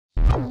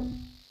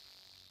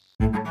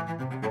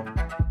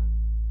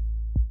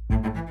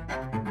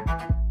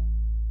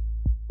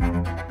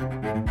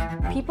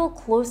people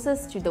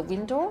closest to the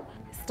window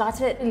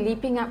started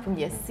leaping up from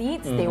their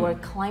seats. They were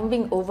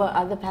climbing over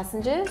other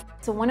passengers.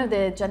 So one of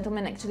the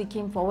gentlemen actually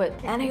came forward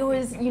and he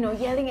was,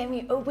 yelling at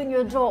me, "Open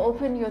your door,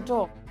 open your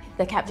door."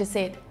 The cab just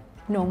said,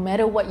 "No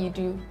matter what you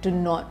do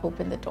not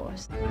open the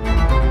doors."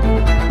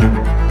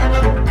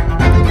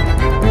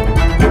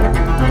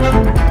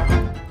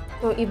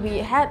 So if we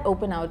had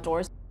opened our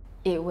doors,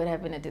 it would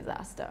have been a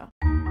disaster.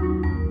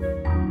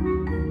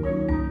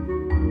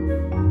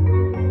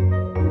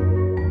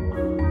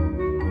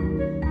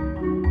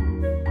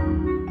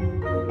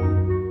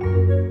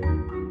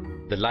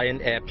 The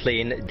Lion Air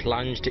plane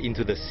plunged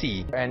into the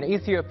sea. An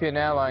Ethiopian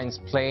Airlines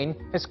plane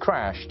has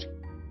crashed.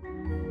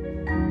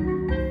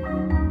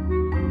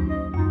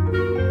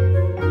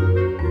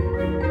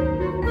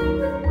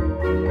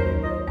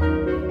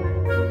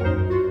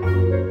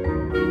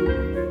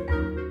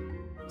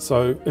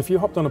 So if you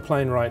hopped on a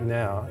plane right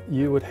now,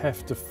 you would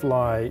have to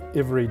fly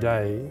every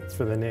day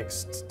for the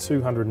next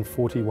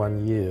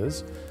 241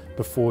 years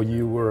before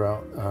you were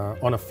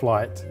on a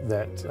flight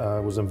that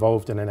was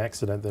involved in an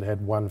accident that had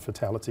one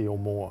fatality or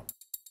more.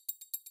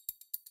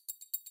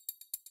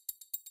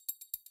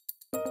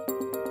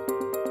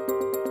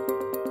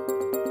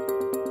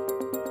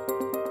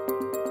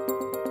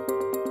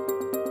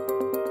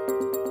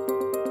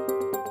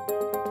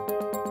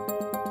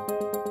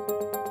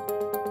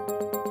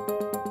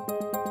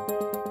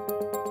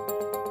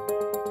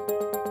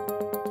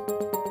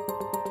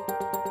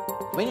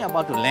 When you're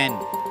about to land,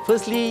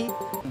 firstly,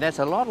 there's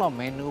a lot of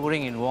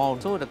maneuvering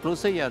involved. So the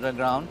closer you're to the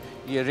ground,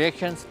 your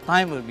reaction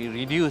time will be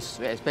reduced,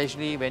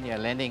 especially when you're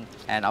landing.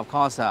 And of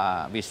course,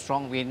 with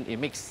strong wind, it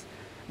makes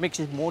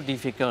it more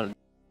difficult.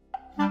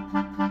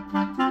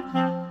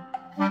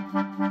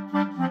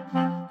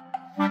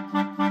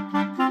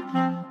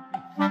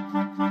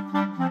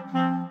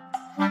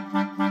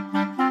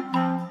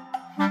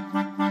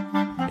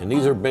 And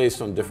these are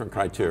based on different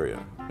criteria.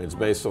 It's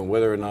based on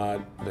whether or not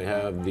they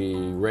have the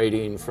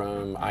rating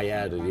from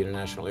IATA, the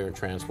International Air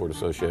Transport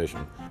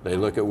Association. They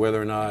look at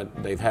whether or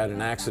not they've had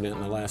an accident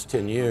in the last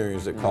 10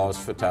 years that caused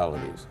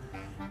fatalities.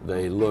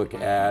 They look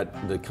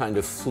at the kind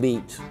of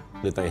fleet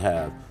that they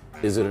have.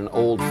 Is it an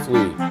old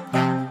fleet?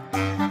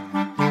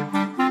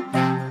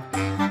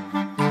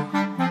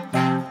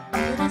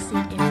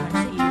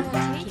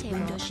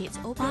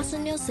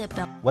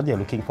 What they're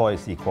looking for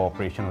is the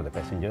cooperation of the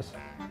passengers.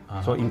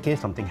 So in case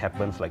something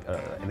happens, like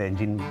an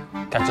engine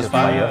catches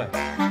fire.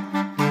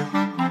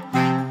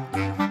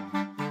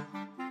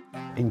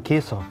 In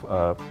case of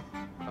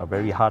a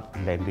very hard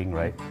landing,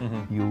 right,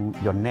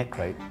 your neck,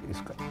 right,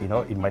 is,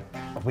 it might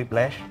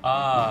whiplash,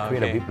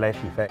 create a whiplash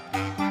effect.